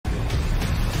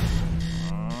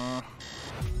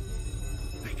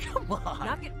on.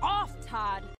 Knock it off,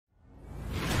 Todd.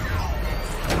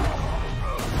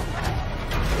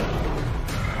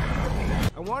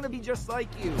 I want to be just like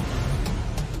you.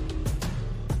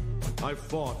 I've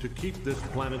fought to keep this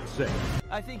planet safe.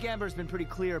 I think Amber's been pretty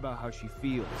clear about how she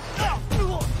feels.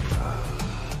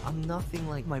 I'm nothing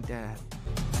like my dad.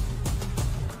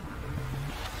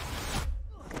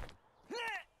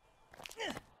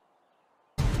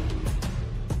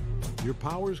 Your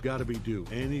power's gotta be due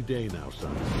any day now,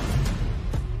 son.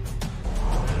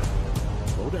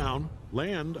 Slow down.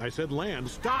 Land. I said land.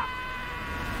 Stop!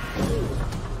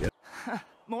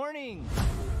 Morning!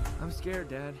 I'm scared,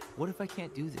 Dad. What if I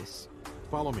can't do this?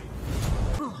 Follow me.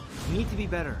 You need to be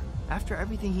better. After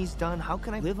everything he's done, how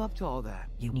can I live up to all that?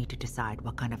 You need to decide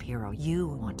what kind of hero you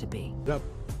want to be. Yep.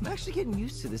 I'm actually getting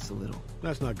used to this a little.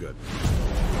 That's not good.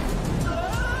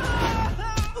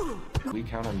 Can we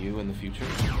count on you in the future?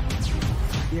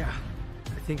 Yeah,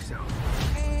 I think so.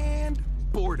 And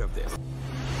bored of this.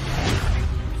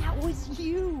 That was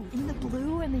you! In the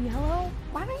blue and the yellow?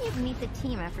 Why don't you meet the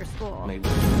team after school? Maybe.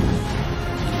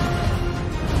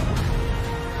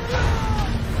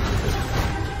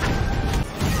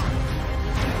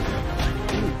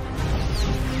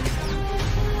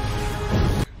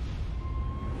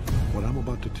 What I'm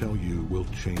about to tell you will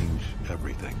change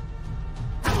everything.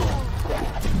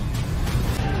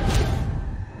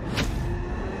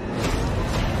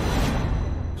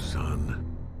 Son,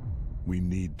 we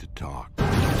need to talk.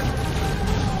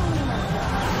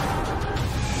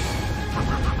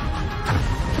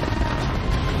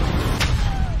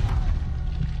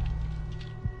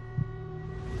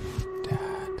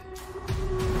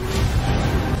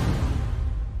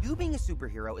 You being a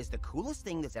superhero is the coolest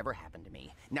thing that's ever happened to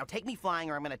me. Now take me flying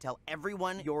or I'm gonna tell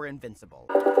everyone you're invincible.